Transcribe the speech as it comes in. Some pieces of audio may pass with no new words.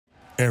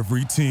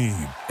Every team,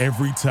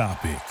 every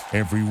topic,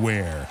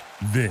 everywhere.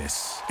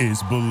 This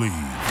is Believe.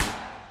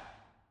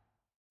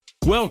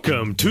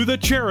 Welcome to the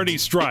Charity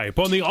Stripe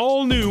on the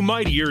all-new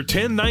Mightier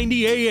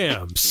 1090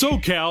 AM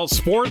SoCal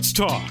Sports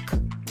Talk.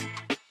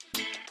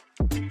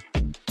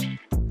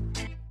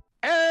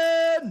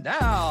 And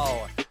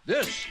now,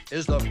 this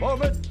is the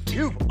moment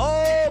you've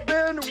all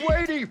been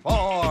waiting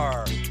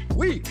for.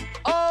 We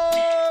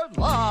are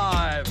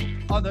live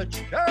on the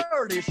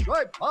Charity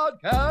Stripe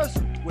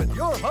podcast with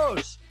your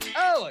hosts,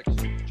 Alex,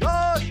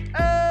 Josh,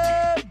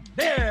 and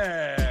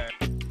Nick.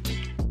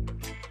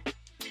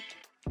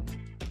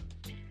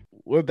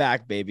 We're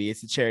back, baby. It's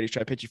the Charity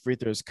Stripe. Hit your free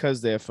throws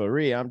because they're for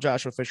real. I'm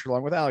Joshua Fisher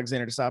along with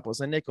Alexander Desopoulos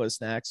and Nicholas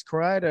Snacks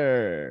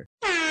Kreider.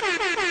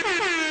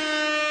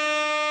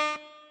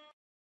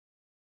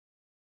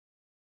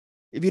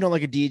 If you don't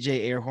like a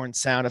DJ air horn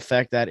sound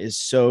effect, that is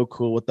so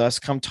cool with us.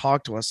 Come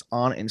talk to us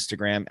on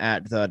Instagram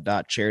at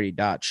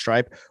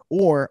the.charity.stripe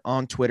or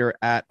on Twitter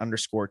at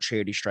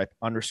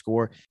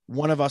 _charity_stripe_.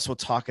 One of us will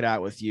talk it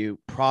out with you,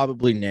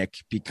 probably Nick,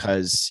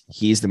 because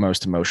he's the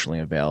most emotionally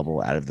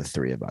available out of the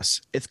three of us.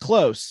 It's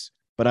close,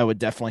 but I would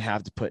definitely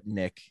have to put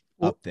Nick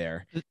up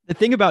there. The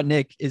thing about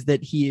Nick is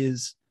that he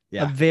is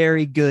a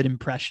very good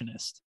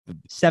impressionist.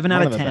 7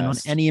 out of 10 on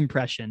any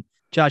impression.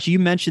 Josh, you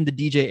mentioned the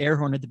DJ air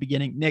horn at the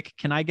beginning. Nick,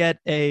 can I get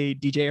a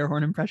DJ air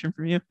horn impression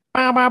from you?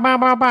 7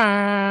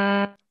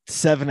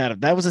 out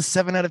of that was a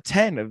 7 out of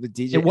 10 of the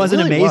DJ. It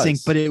wasn't really amazing,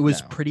 but it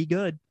was pretty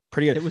good.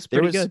 Pretty good. It was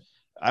pretty good.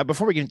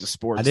 Before we get into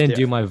sports, I didn't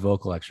do my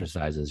vocal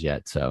exercises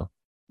yet, so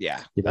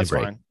yeah, that's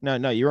fine.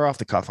 No, you were off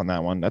the cuff on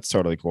that one. That's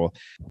totally cool.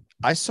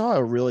 I saw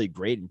a really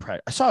great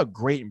impression. I saw a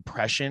great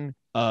impression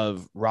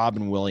of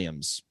Robin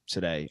Williams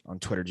today on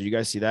Twitter. Did you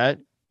guys see that?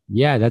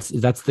 Yeah, that's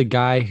the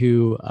guy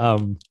who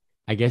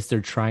I guess they're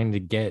trying to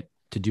get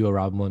to do a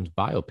Robin Williams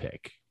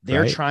biopic.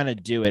 They're trying to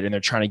do it, and they're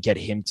trying to get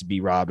him to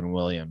be Robin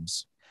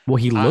Williams. Well,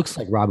 he looks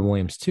like Robin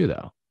Williams too,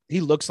 though. He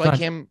looks like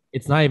him.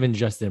 It's not even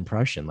just the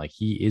impression. Like,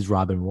 he is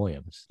Robin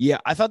Williams. Yeah,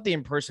 I thought the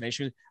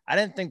impersonation, I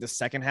didn't think the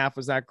second half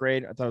was that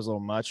great. I thought it was a little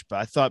much, but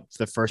I thought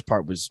the first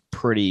part was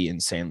pretty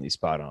insanely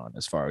spot on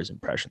as far as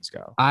impressions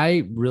go.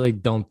 I really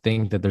don't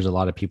think that there's a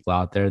lot of people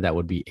out there that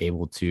would be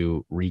able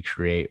to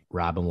recreate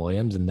Robin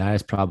Williams, and that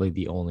is probably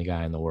the only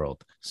guy in the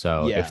world.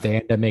 So if they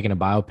end up making a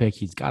biopic,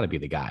 he's got to be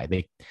the guy.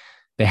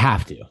 They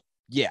have to.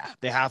 Yeah,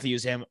 they have to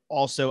use him.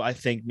 Also, I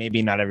think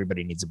maybe not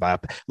everybody needs a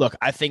biopic. Look,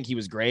 I think he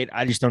was great.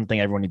 I just don't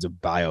think everyone needs a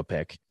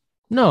biopic.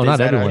 No, not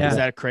everyone. Is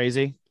that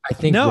crazy? I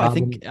think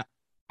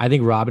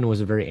Robin was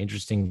a very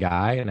interesting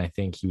guy, and I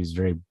think he was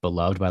very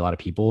beloved by a lot of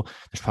people.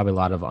 There's probably a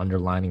lot of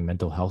underlying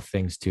mental health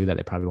things too that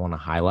they probably want to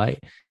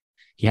highlight.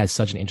 He has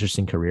such an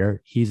interesting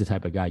career. He's the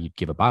type of guy you'd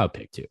give a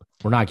biopic to.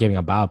 We're not giving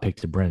a biopic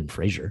to Brendan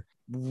Fraser.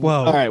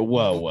 Whoa! All right,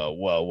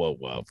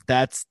 whoa!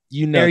 That's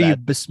there you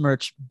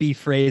besmirch B.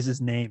 Phrase's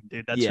name,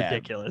 dude. That's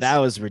ridiculous. That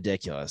was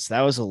ridiculous.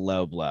 That was a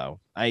low blow.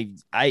 We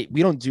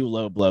don't do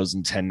low blows in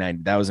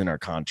 1090. That was in our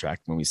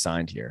contract when we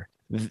signed here.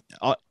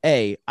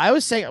 I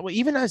was saying, well,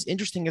 even as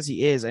interesting as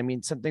he is, I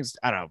mean, some things,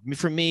 I don't know.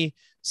 For me,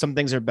 some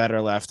things are better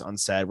left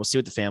unsaid. We'll see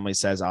what the family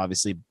says,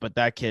 obviously. But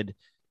that kid,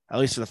 at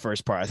least for the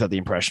first part, I thought the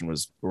impression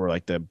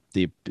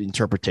the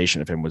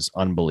interpretation of him was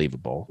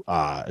unbelievable.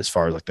 As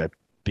far as like the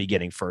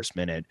beginning first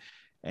minute.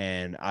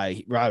 And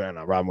Robin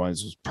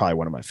Williams was probably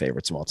one of my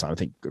favorites of all time. I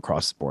think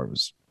across the board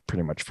was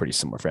pretty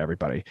similar for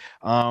everybody.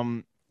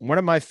 One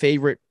of my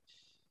favorite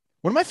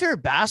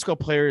basketball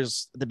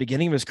players at the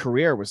beginning of his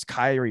career was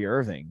Kyrie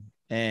Irving.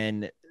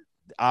 And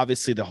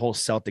obviously the whole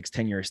Celtics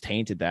tenure has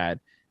tainted that.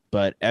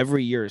 But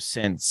every year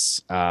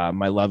since,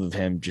 my love of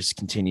him just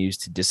continues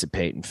to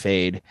dissipate and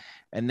fade.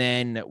 And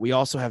then we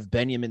also have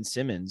Ben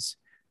Simmons,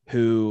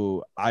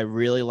 who I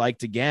really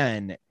liked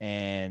again.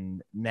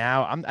 And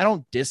now I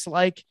don't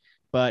dislike,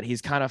 but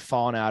he's kind of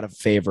fallen out of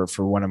favor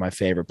for one of my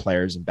favorite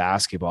players in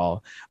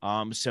basketball.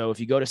 So if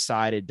you go to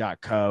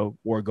SODE.co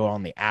or go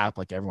on the app,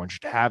 like everyone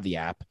should have the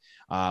app,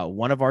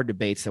 one of our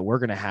debates that we're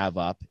going to have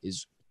up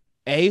is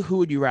A, who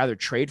would you rather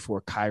trade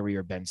for, Kyrie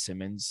or Ben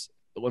Simmons?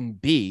 And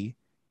B,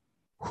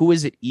 who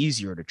is it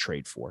easier to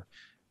trade for?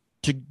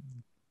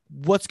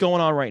 What's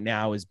going on right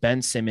now is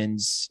Ben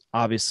Simmons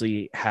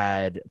obviously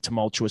had a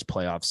tumultuous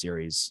playoff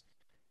series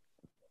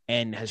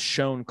and has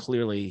shown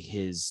clearly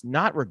his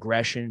not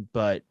regression,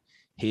 but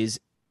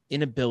his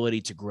inability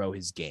to grow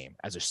his game,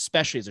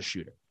 especially as a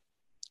shooter.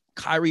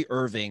 Kyrie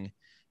Irving,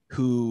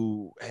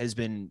 who has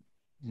been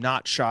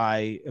not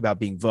shy about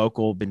being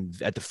vocal, been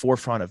at the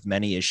forefront of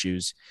many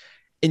issues.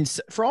 And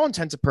for all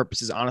intents and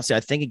purposes, honestly, I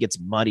think it gets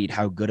muddied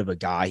how good of a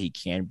guy he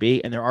can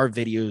be. And there are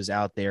videos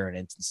out there and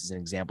instances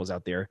and examples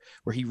out there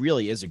where he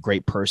really is a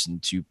great person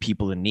to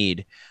people in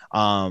need.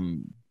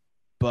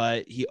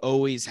 But he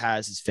always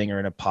has his finger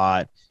in a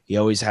pot. He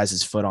always has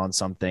his foot on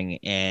something.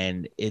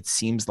 And it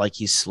seems like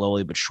he's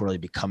slowly but surely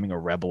becoming a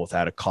rebel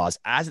without a cause.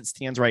 As it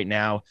stands right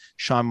now,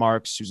 Sean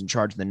Marks, who's in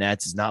charge of the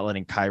Nets, is not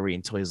letting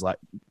Kyrie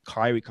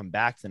come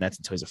back to the Nets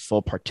until he's a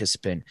full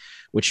participant,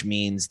 which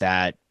means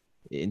that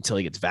until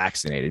he gets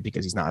vaccinated,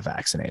 because he's not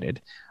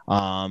vaccinated.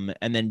 And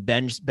then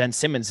Ben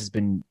Simmons has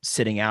been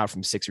sitting out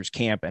from Sixers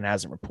camp and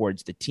hasn't reported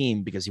to the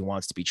team because he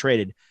wants to be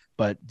traded,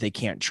 but they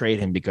can't trade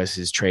him because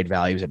his trade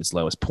value is at its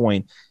lowest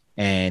point.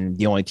 And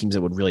the only teams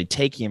that would really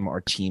take him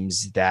are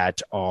teams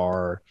that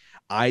are,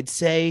 I'd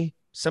say,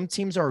 some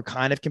teams are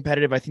kind of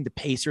competitive. I think the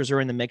Pacers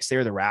are in the mix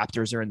there. The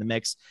Raptors are in the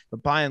mix.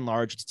 But by and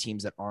large, it's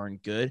teams that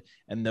aren't good.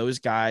 And those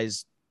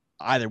guys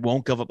either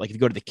won't give up. Like if you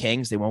go to the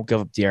Kings, they won't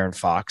give up De'Aaron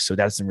Fox. So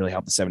that doesn't really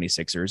help the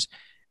 76ers.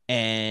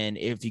 And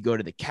if you go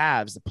to the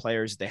Cavs, the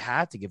players they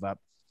have to give up,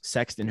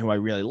 Sexton, who I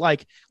really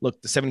like,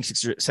 look, the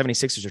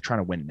 76ers are trying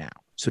to win now.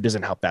 So it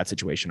doesn't help that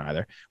situation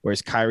either.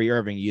 Whereas Kyrie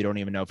Irving, you don't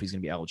even know if he's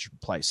going to be eligible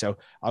to play. So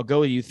I'll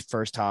go with you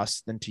first,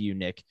 Toss, then to you,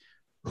 Nick.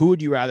 Who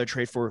would you rather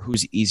trade for?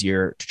 Who's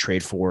easier to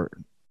trade for,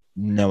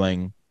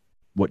 knowing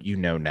what you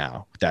know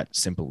now, that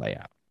simple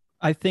layout?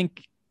 I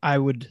think I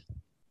would.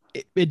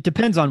 It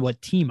depends on what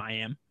team I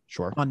am.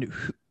 Sure. On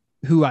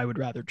who I would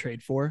rather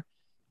trade for.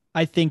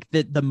 I think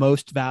that the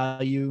most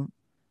value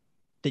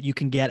that you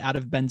can get out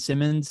of Ben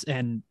Simmons,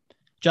 and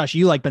Josh,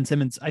 you like Ben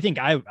Simmons. I think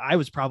I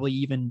was probably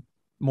even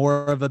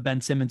more of a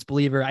Ben Simmons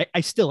believer.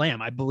 I still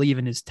am. I believe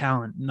in his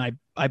talent, and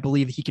I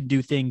believe he can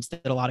do things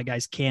that a lot of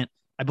guys can't.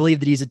 I believe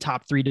that he's a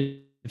top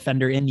 3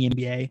 defender in the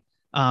NBA,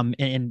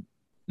 and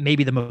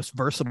maybe the most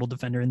versatile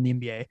defender in the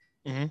NBA.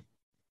 Mm-hmm.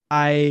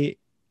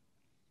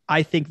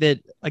 I think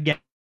that, again,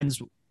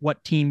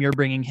 what team you're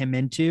bringing him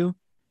into.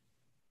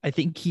 I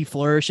think he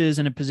flourishes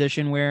in a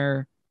position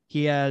where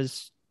he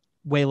has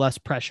way less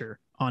pressure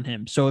on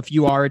him. So if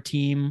you are a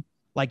team,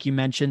 like you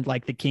mentioned,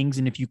 like the Kings,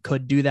 and if you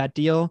could do that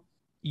deal,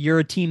 you're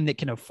a team that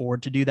can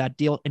afford to do that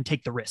deal and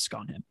take the risk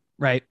on him,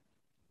 right?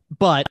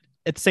 But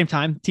at the same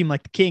time, a team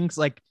like the Kings,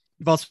 like,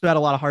 you've also had a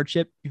lot of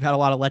hardship. You've had a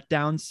lot of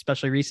letdowns,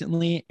 especially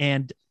recently,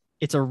 and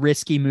it's a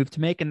risky move to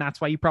make. And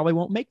that's why you probably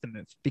won't make the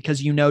move,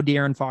 because you know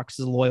De'Aaron Fox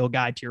is a loyal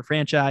guy to your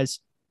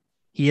franchise.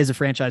 He is a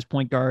franchise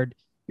point guard.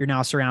 You're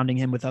now surrounding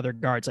him with other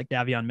guards like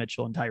Davion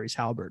Mitchell and Tyrese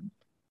Halliburton.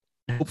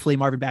 And hopefully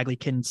Marvin Bagley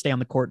can stay on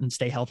the court and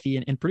stay healthy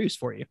and produce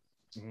for you.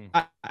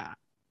 Mm-hmm.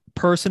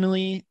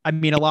 Personally, I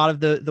mean, a lot of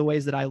the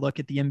ways that I look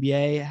at the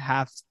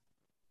NBA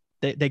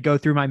they go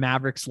through my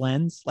Mavericks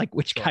lens. Like,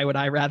 which guy would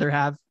I rather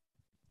have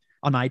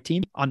on my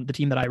team, on the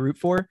team that I root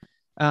for?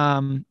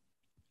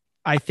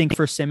 I think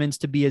for Simmons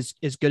to be as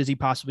good as he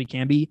possibly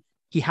can be,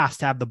 he has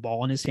to have the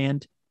ball in his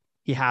hand.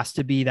 He has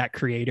to be that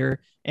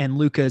creator, and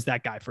Luka is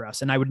that guy for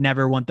us. And I would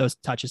never want those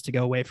touches to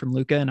go away from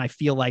Luka. And I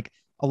feel like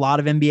a lot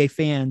of NBA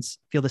fans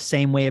feel the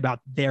same way about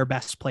their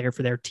best player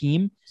for their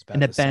team,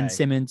 and that Ben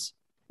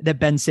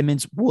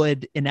Simmons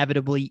would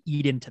inevitably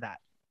eat into that.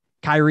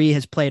 Kyrie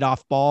has played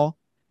off ball.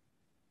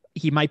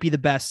 He might be the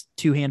best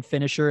two-hand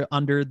finisher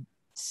under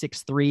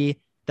 6'3"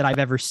 that I've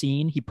ever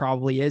seen. He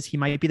probably is. He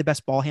might be the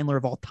best ball handler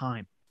of all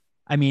time.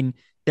 I mean,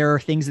 there are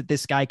things that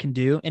this guy can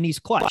do, and he's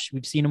clutch.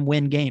 We've seen him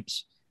win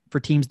games for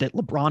teams that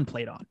LeBron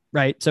played on,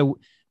 right? So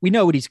we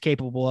know what he's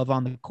capable of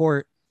on the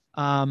court.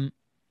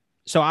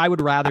 So I would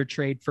rather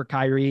trade for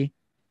Kyrie.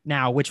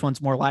 Now, which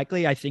one's more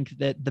likely? I think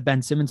that the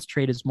Ben Simmons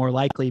trade is more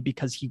likely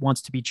because he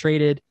wants to be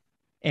traded.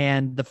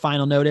 And the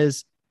final note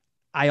is,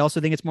 I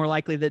also think it's more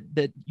likely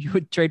that you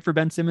would trade for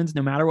Ben Simmons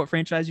no matter what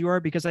franchise you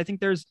are, because I think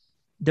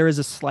there is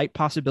a slight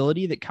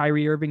possibility that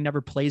Kyrie Irving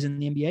never plays in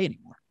the NBA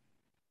anymore.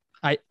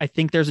 I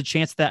think there's a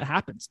chance that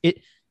happens.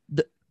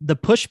 The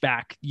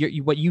pushback,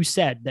 what you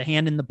said, the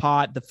hand in the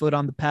pot, the foot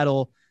on the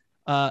pedal,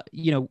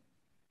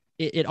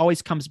 it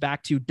always comes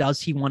back to,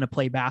 does he want to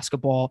play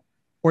basketball,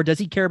 or does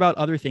he care about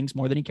other things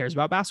more than he cares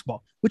about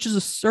basketball, which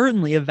is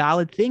certainly a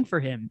valid thing for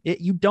him.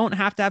 You don't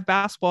have to have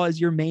basketball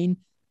as your main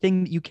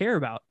thing that you care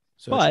about.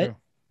 But true.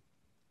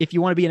 If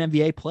you want to be an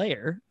NBA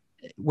player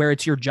where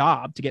it's your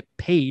job to get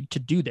paid to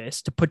do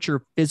this, to put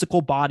your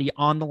physical body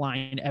on the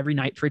line every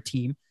night for a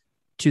team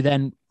to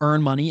then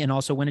earn money and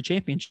also win a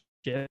championship,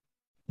 it's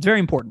very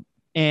important.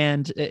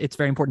 And it's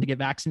very important to get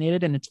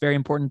vaccinated, and it's very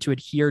important to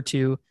adhere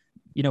to,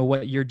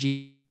 what you're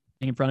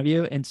in front of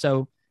you. And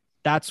so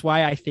that's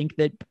why I think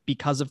that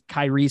because of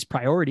Kyrie's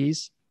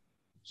priorities,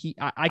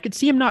 I could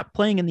see him not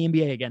playing in the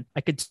NBA again.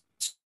 I could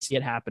see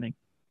it happening.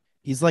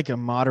 He's like a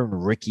modern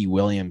Ricky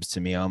Williams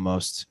to me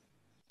almost,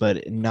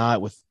 but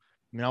not with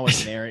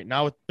Mary,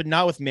 not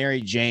with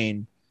Mary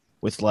Jane,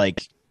 with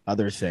like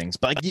other things.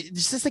 But like,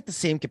 it's just like the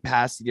same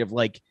capacity of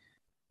like,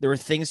 there are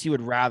things he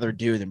would rather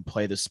do than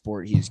play the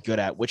sport he's good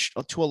at, which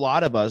to a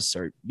lot of us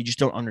we just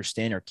don't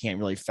understand or can't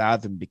really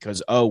fathom,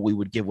 because, we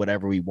would give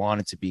whatever we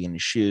wanted to be in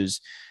his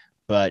shoes,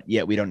 but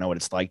yet we don't know what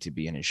it's like to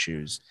be in his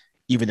shoes,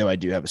 even though I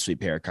do have a sweet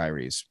pair of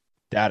Kyrie's.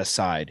 That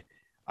aside,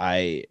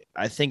 I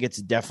think it's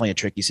definitely a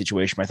tricky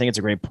situation. But I think it's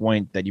a great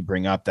point that you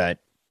bring up, that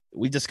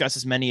we discussed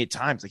this many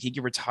times. Like, he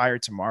could retire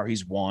tomorrow.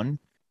 He's won.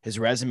 His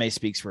resume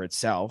speaks for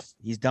itself.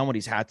 He's done what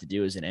he's had to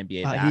do as an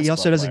NBA basketball he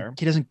also player.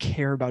 He doesn't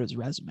care about his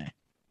resume.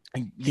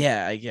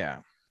 Yeah.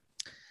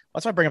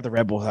 That's why I bring up the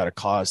Red Bull without a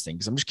cause thing,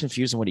 because I'm just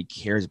confused on what he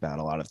cares about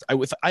a lot of.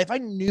 If I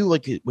knew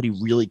like what he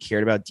really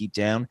cared about deep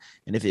down,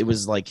 and if it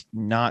was like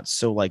not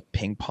so like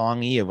ping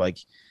pongy of like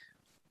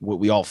what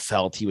we all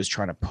felt he was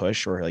trying to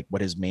push or like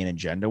what his main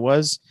agenda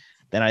was,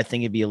 then I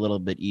think it'd be a little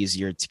bit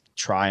easier to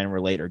try and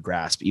relate or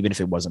grasp, even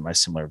if it wasn't my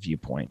similar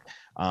viewpoint.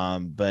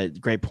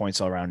 But great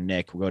points all around.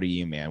 Nick, we'll go to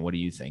you, man. What are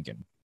you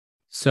thinking?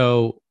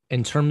 So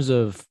in terms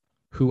of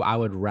who I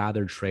would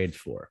rather trade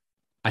for,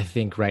 I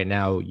think right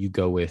now you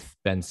go with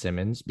Ben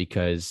Simmons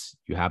because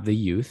you have the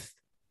youth.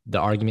 The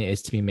argument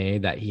is to be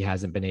made that he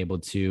hasn't been able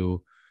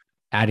to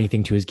add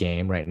anything to his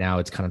game. Right now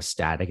it's kind of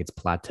static. It's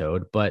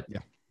plateaued, but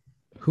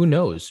who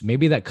knows?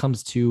 Maybe that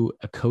comes to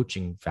a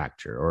coaching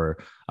factor or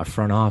a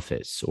front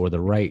office or the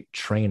right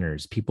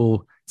trainers,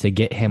 people to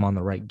get him on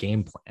the right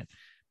game plan.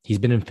 He's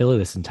been in Philly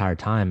this entire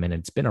time and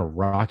it's been a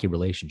rocky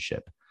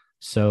relationship.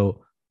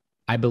 So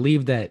I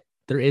believe that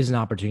there is an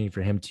opportunity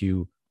for him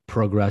to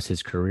progress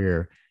his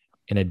career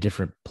in a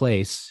different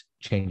place,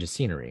 change the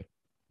scenery,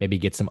 maybe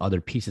get some other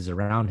pieces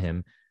around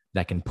him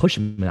that can push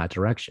him in that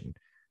direction.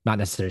 Not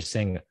necessarily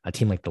saying a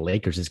team like the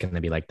Lakers is going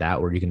to be like that,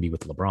 or you can be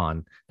with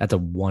LeBron. That's a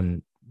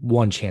one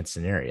chance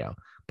scenario.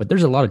 But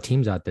there's a lot of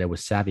teams out there with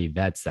savvy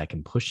vets that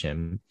can push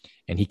him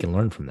and he can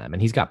learn from them.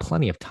 And he's got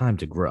plenty of time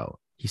to grow.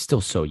 He's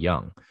still so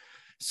young.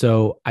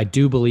 So I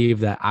do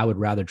believe that I would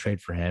rather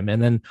trade for him.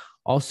 And then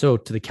also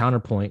to the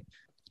counterpoint,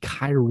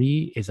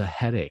 Kyrie is a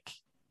headache.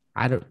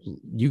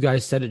 You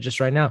guys said it just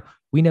right now.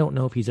 We don't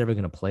know if he's ever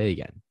going to play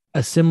again.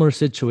 A similar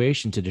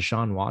situation to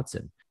Deshaun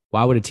Watson.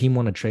 Why would a team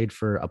want to trade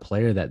for a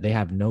player that they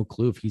have no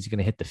clue if he's going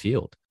to hit the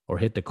field or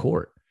hit the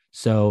court?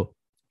 So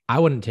I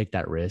wouldn't take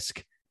that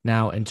risk.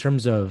 Now, in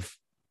terms of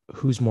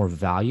who's more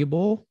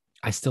valuable,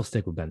 I still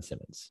stick with Ben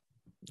Simmons.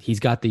 He's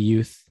got the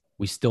youth.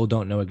 We still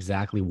don't know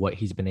exactly what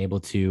he's been able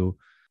to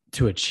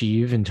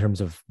achieve in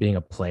terms of being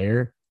a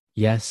player.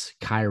 Yes,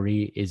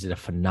 Kyrie is a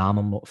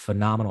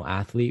phenomenal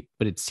athlete,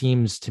 but it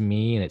seems to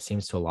me, and it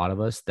seems to a lot of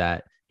us,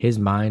 that his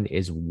mind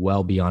is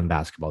well beyond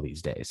basketball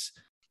these days.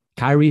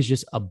 Kyrie is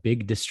just a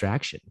big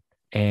distraction.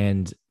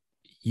 And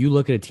you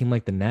look at a team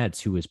like the Nets,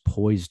 who is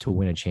poised to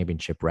win a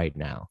championship right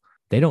now.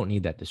 They don't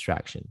need that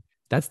distraction.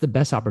 That's the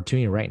best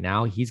opportunity right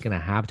now he's going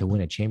to have to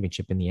win a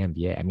championship in the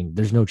NBA. I mean,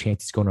 there's no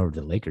chance he's going over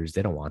to the Lakers.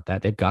 They don't want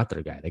that. They've got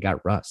their guy. They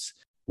got Russ.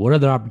 What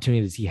other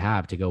opportunity does he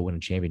have to go win a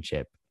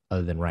championship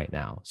other than right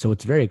now? So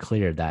it's very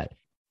clear that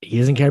he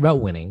doesn't care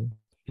about winning.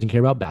 He doesn't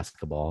care about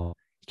basketball.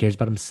 He cares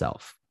about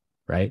himself,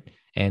 right?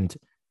 And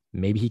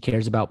maybe he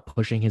cares about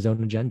pushing his own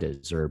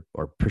agendas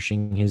or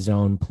pushing his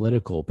own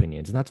political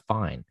opinions, and that's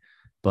fine.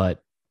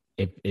 But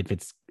if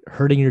it's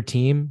hurting your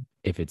team,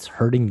 if it's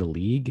hurting the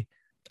league,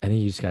 I think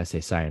you just got to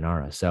say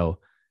sayonara. So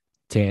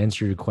to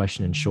answer your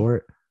question in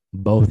short,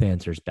 both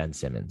answers Ben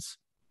Simmons.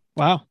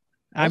 Wow.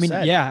 I mean,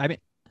 said. yeah. I mean,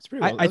 It's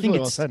pretty well, I think really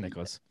it's well said,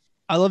 Nicholas.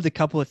 I love the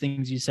couple of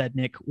things you said,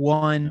 Nick.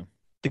 One,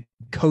 the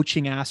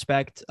coaching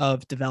aspect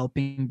of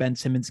developing Ben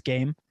Simmons'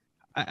 game.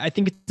 I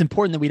think it's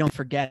important that we don't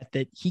forget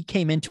that he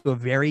came into a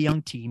very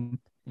young team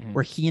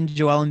where he and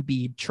Joel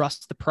Embiid,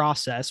 trust the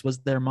process, was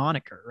their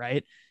moniker,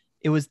 right?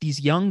 It was these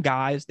young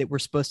guys that were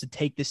supposed to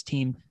take this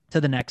team to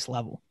the next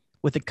level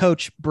with a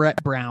coach,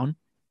 Brett Brown,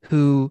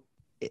 who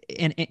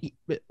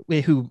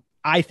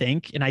I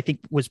think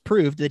was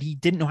proved that he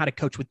didn't know how to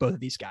coach with both of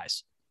these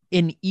guys.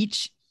 In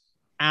each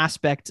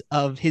aspect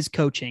of his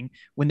coaching,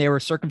 when there were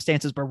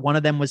circumstances where one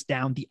of them was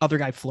down, the other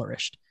guy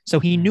flourished. So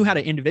he knew how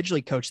to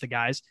individually coach the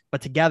guys,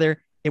 but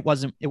together it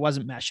wasn't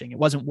meshing. It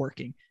wasn't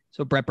working.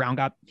 So Brett Brown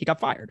got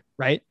fired,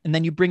 right? And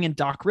then you bring in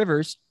Doc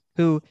Rivers,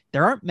 who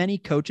there aren't many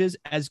coaches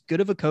as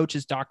good of a coach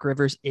as Doc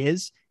Rivers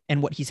is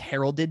and what he's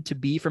heralded to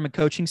be from a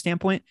coaching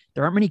standpoint.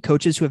 There aren't many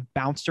coaches who have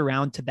bounced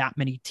around to that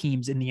many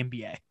teams in the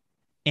NBA.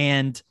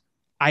 And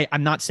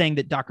I'm not saying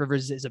that Doc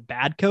Rivers is a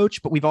bad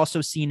coach, but we've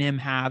also seen him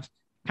have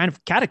kind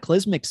of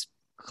cataclysmic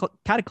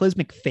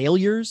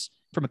failures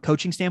from a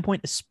coaching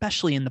standpoint,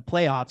 especially in the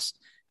playoffs.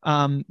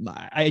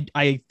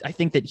 I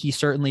think that he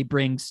certainly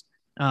brings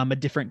a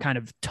different kind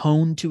of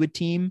tone to a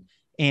team,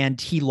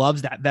 and he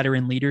loves that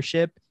veteran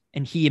leadership,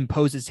 and he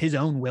imposes his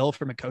own will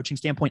from a coaching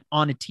standpoint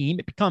on a team.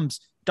 It becomes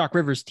Doc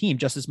Rivers' team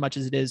just as much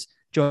as it is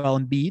Joel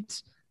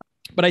Embiid's.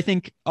 But I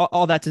think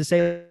all that to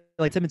say,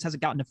 like, Simmons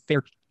hasn't gotten a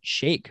fair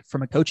shake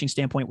from a coaching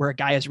standpoint where a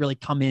guy has really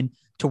come in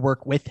to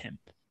work with him.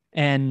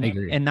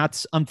 And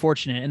that's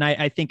unfortunate. And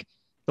I think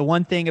the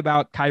one thing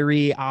about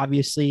Kyrie,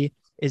 obviously,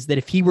 is that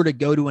if he were to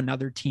go to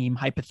another team,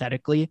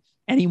 hypothetically,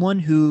 anyone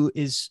who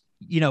is,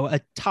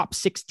 a top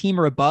 6 team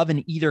or above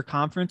in either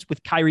conference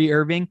with Kyrie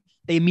Irving,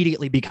 they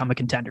immediately become a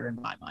contender in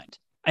my mind.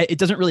 It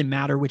doesn't really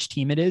matter which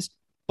team it is,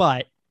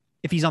 but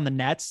if he's on the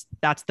Nets,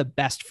 that's the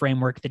best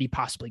framework that he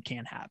possibly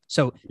can have.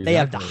 So they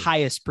have the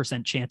highest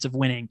 % chance of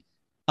winning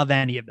of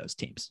any of those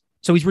teams.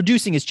 So he's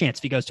reducing his chance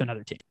if he goes to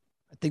another team.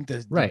 I think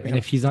that's right. And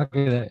if he's not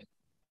going to,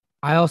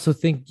 I also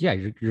think,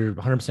 you're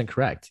 100%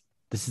 correct.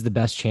 This is the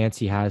best chance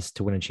he has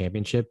to win a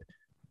championship.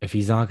 If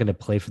he's not going to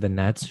play for the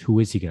Nets, who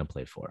is he going to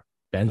play for?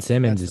 Ben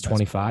Simmons is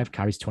 25.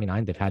 Kyrie's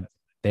 29.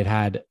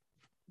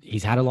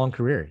 He's had a long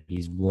career.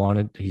 He's won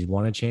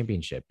a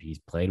championship. He's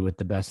played with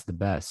the best of the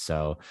best.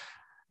 So, I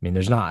mean,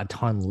 there's not a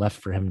ton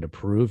left for him to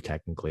prove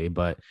technically,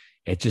 but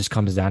it just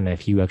comes down to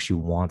if he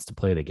actually wants to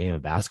play the game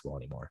of basketball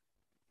anymore.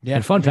 Yeah.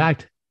 And fun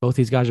fact, Both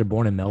these guys are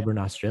born in Melbourne,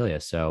 Australia.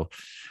 So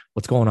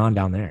what's going on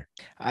down there?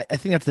 I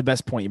think that's the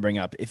best point you bring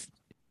up. If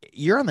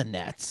you're on the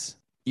Nets,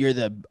 you're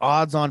the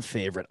odds-on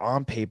favorite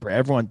on paper.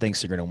 Everyone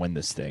thinks they're going to win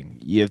this thing.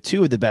 You have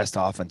two of the best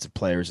offensive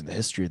players in the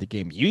history of the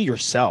game. You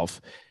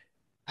yourself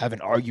have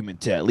an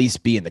argument to at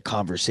least be in the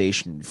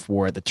conversation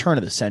for the turn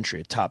of the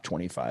century, a top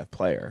 25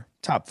 player,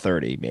 top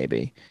 30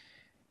 maybe.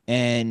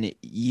 And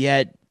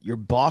yet you're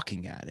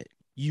balking at it.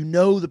 You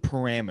know the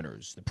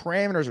parameters. The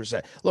parameters are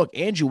set. Look,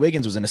 Andrew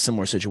Wiggins was in a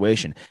similar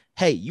situation.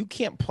 Hey, you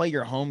can't play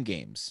your home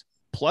games,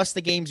 plus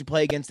the games you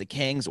play against the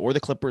Kings or the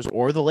Clippers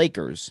or the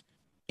Lakers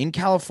in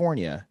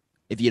California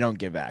if you don't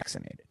get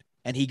vaccinated.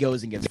 And he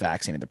goes and gets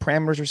vaccinated. The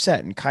parameters are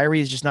set, and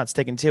Kyrie is just not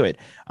sticking to it.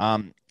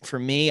 For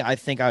me, I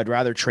think I would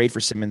rather trade for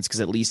Simmons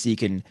because at least he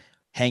can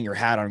hang your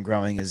hat on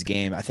growing his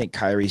game. I think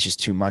Kyrie is just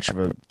too much of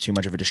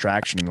a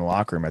distraction in the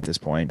locker room at this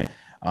point.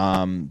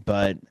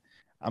 But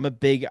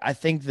I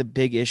think the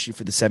big issue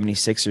for the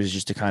 76ers,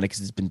 just to kind of,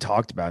 because it's been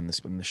talked about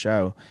in the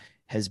show,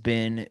 has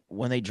been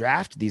when they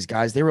drafted these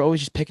guys, they were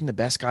always just picking the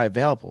best guy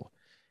available.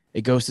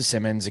 It goes to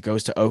Simmons, it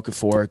goes to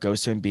Okafor, it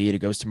goes to Embiid, it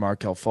goes to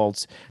Markelle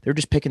Fultz. They're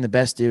just picking the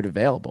best dude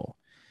available.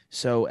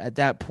 So at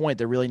that point,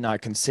 they're really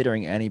not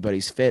considering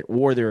anybody's fit,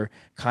 or they're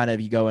kind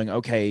of going,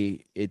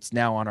 okay, it's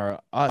now on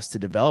us to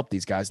develop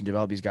these guys and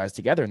develop these guys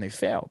together, and they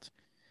failed.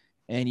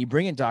 And you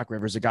bring in Doc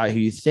Rivers, a guy who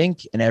you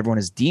think and everyone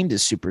has deemed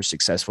as super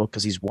successful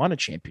because he's won a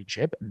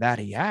championship, and that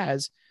he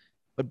has.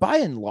 But by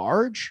and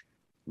large,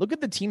 look at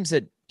the teams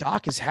that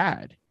Doc has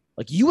had.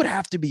 Like, you would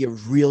have to be a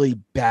really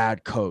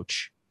bad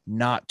coach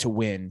not to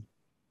win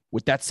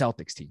with that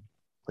Celtics team.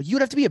 Like, you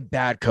would have to be a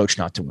bad coach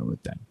not to win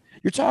with them.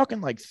 You're talking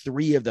like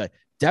three of the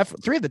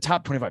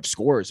top 25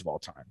 scorers of all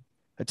time,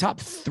 the top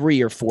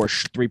 3 or 4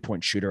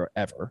 3-point shooter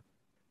ever.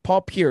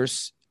 Paul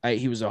Pierce,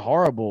 he was a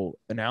horrible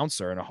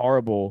announcer and a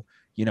horrible,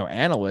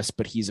 analyst,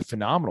 but he's a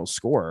phenomenal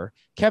scorer.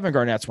 Kevin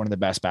Garnett's one of the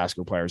best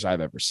basketball players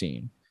I've ever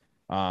seen.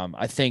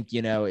 I think,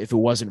 if it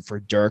wasn't for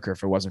Dirk or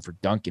if it wasn't for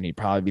Duncan, he'd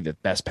probably be the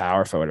best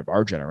power forward of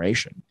our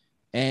generation.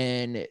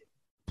 And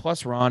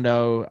plus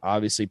Rondo,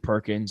 obviously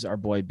Perkins, our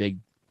boy, Big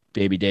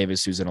Baby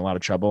Davis, who's in a lot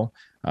of trouble.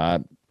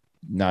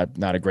 Not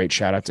a great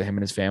shout out to him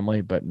and his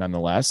family, but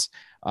nonetheless,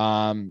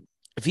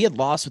 if he had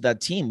lost with that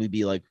team, we'd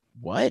be like,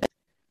 what?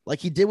 Like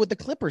he did with the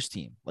Clippers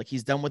team, like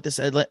he's done with this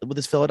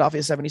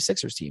Philadelphia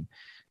 76ers team.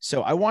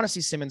 So I want to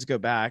see Simmons go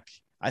back.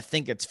 I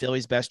think it's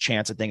Philly's best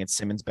chance. I think it's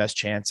Simmons' best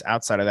chance.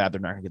 Outside of that, they're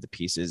not going to get the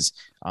pieces.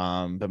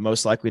 But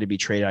most likely to be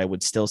traded, I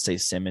would still say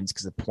Simmons,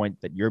 because the point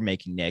that you're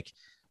making, Nick,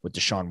 with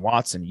Deshaun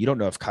Watson, you don't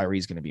know if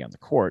Kyrie's going to be on the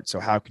court. So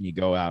how can you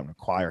go out and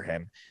acquire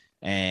him?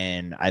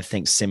 And I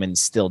think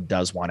Simmons still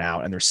does want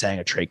out, and they're saying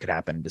a trade could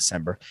happen in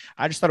December.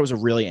 I just thought it was a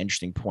really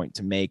interesting point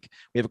to make.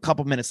 We have a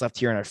couple minutes left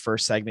here in our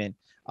first segment.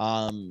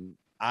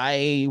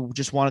 I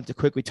just wanted to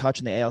quickly touch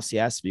on the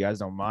ALCS, if you guys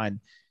don't mind.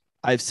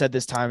 I've said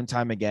this time and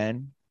time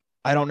again.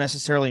 I don't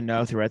necessarily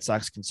know if the Red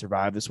Sox can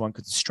survive this one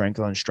because it's strength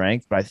on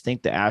strength, but I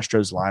think the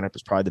Astros lineup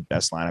is probably the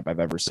best lineup I've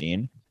ever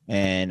seen.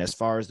 And as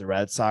far as the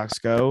Red Sox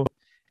go,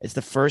 it's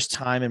the first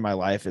time in my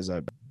life as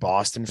a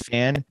Boston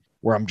fan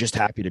where I'm just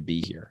happy to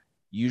be here.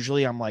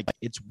 Usually I'm like,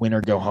 it's win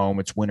or go home.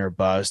 It's win or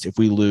bust. If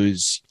we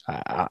lose,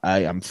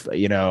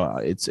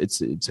 it's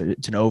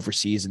an over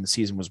season. The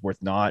season was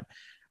worth naught.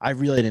 I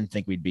really didn't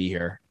think we'd be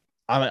here.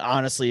 I'm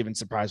honestly even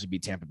surprised we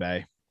beat Tampa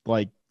Bay.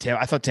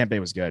 I thought Tampa Bay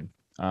was good.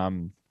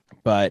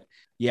 But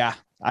yeah,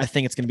 I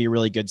think it's going to be a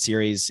really good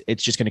series.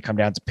 It's just going to come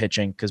down to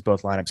pitching because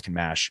both lineups can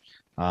mash.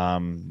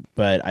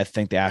 But I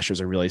think the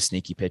Astros are really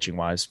sneaky pitching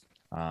wise.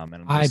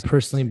 I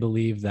personally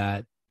believe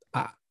that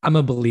I'm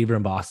a believer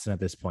in Boston at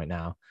this point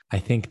now. I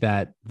think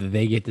that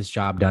they get this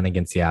job done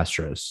against the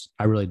Astros.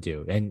 I really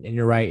do. And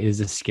you're right. It is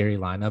a scary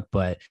lineup,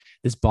 but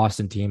this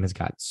Boston team has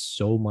got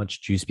so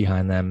much juice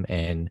behind them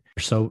and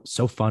so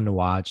fun to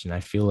watch. And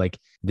I feel like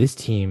this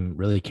team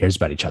really cares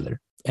about each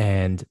other.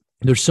 And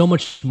there's so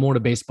much more to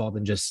baseball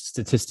than just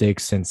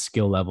statistics and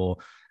skill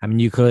level. I mean,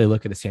 you clearly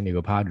look at the San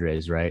Diego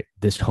Padres, right?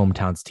 This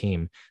hometown's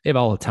team, they have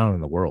all the talent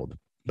in the world.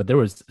 But there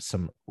was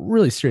some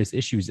really serious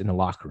issues in the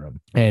locker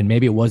room. And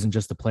maybe it wasn't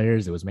just the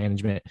players, it was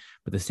management.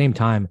 But at the same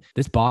time,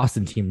 this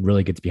Boston team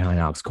really gets behind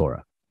Alex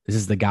Cora. This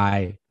is the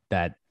guy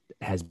that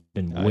has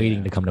been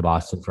waiting to come to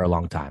Boston for a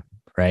long time,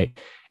 right?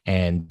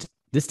 And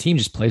this team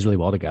just plays really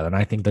well together. And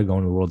I think they're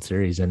going to the World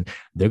Series, and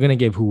they're going to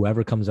give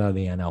whoever comes out of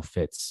the NL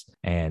fits.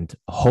 And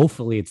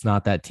hopefully it's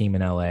not that team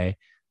in LA.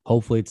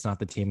 Hopefully it's not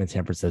the team in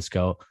San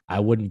Francisco. I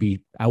wouldn't be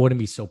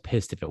so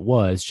pissed if it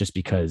was, just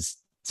because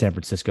San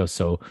Francisco.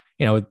 So,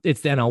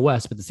 it's the NL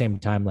West, but at the same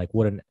time, like,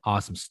 what an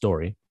awesome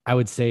story. I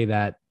would say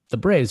that the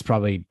Braves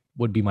probably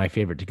would be my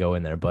favorite to go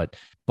in there, but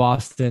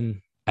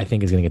Boston, I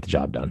think, is going to get the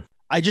job done.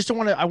 I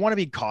want to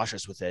be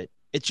cautious with it.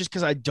 It's just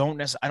because I don't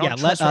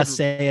let us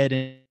say it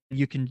and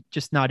you can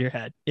just nod your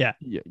head. Yeah.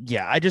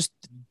 Yeah. I just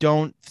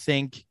don't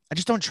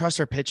trust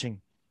our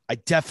pitching. I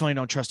definitely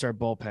don't trust our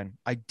bullpen.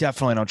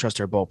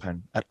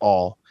 At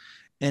all.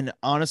 And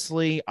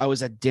honestly, I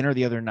was at dinner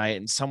the other night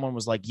and someone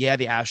was like, yeah,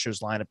 the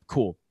Astros lineup.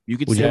 Cool. You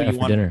could say what you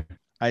want. Dinner?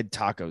 I had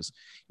tacos.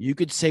 You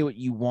could say what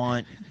you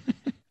want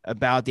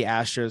about the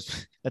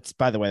Astros. That's,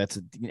 by the way,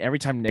 every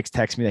time Nick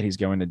texts me that he's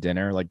going to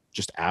dinner, like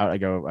just out,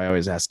 I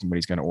always ask him what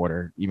he's going to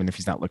order, even if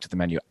he's not looked at the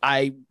menu.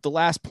 The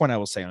last point I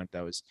will say on it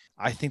though is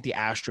I think the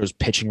Astros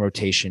pitching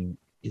rotation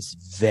is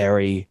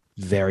very,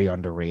 very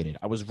underrated.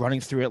 I was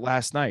running through it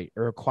last night.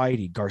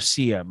 Urquidy,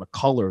 Garcia,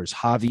 McCullers,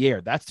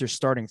 Javier. That's their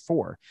starting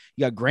four.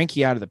 You got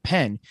Greinke out of the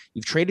pen.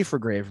 You've traded for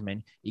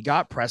Graveman. You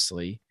got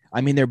Presley.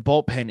 I mean, their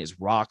bullpen is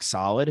rock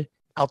solid.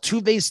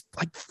 Altuve's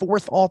like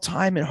 4th all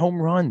time in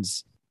home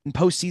runs, in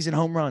postseason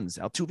home runs.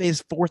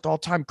 Altuve's 4th all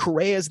time.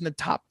 Correa's in the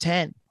top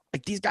 10.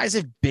 Like, these guys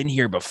have been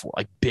here before.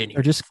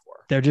 They're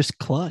just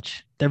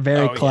clutch. They're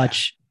very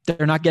clutch. Yeah.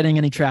 They're not getting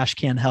any trash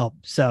can help.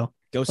 So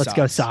let's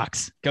go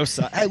Sox. Go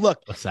Sox. Hey, look,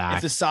 if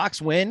the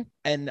Sox win,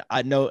 and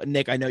I know,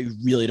 Nick, I know you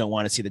really don't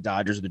want to see the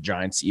Dodgers or the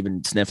Giants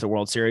even sniff the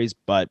World Series,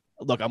 but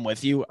look, I'm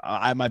with you.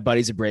 My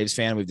buddy's a Braves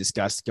fan. We've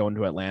discussed going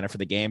to Atlanta for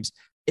the games.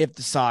 If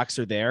the Sox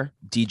are there,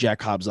 D-Jack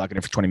Hobbs locking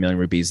in for 20 million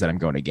rupees that I'm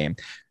going to a game.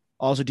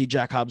 Also,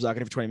 D-Jack Hobbs locking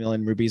in for 20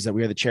 million rupees that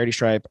we are the Charity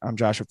Stripe. I'm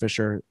Joshua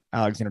Fisher,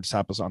 Alexander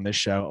Tsopoulos on this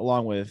show,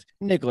 along with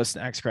Nicholas,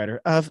 the ex-writer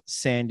of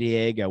San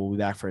Diego. We'll be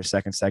back for a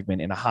second segment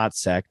in a hot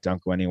sec.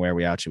 Don't go anywhere.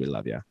 We out you. We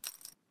love you.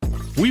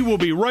 We will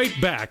be right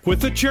back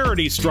with the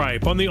Charity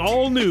Stripe on the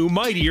all-new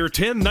Mightier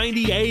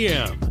 1090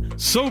 AM.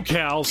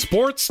 SoCal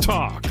Sports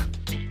Talk.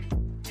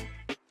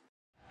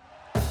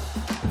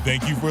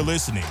 Thank you for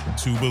listening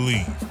to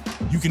Believe.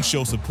 You can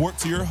show support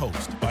to your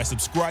host by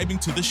subscribing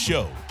to the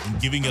show and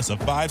giving us a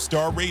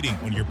 5-star rating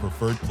on your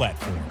preferred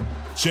platform.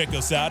 Check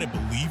us out at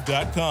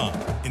Believe.com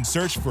and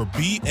search for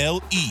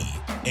BLEAV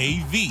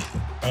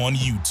on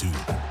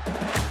YouTube.